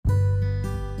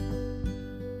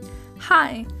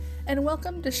Hi, and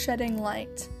welcome to Shedding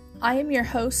Light. I am your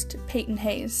host, Peyton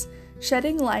Hayes.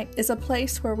 Shedding Light is a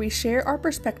place where we share our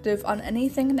perspective on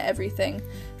anything and everything,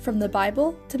 from the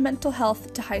Bible to mental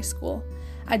health to high school.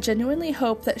 I genuinely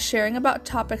hope that sharing about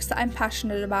topics that I'm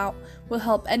passionate about will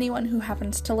help anyone who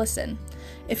happens to listen.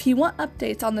 If you want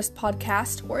updates on this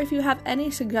podcast, or if you have any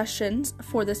suggestions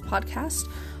for this podcast,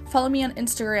 follow me on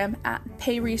Instagram at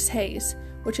PeyReseHayes,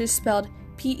 which is spelled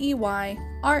PeyReseHayes.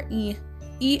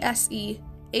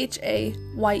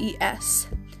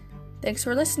 Thanks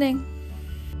for listening.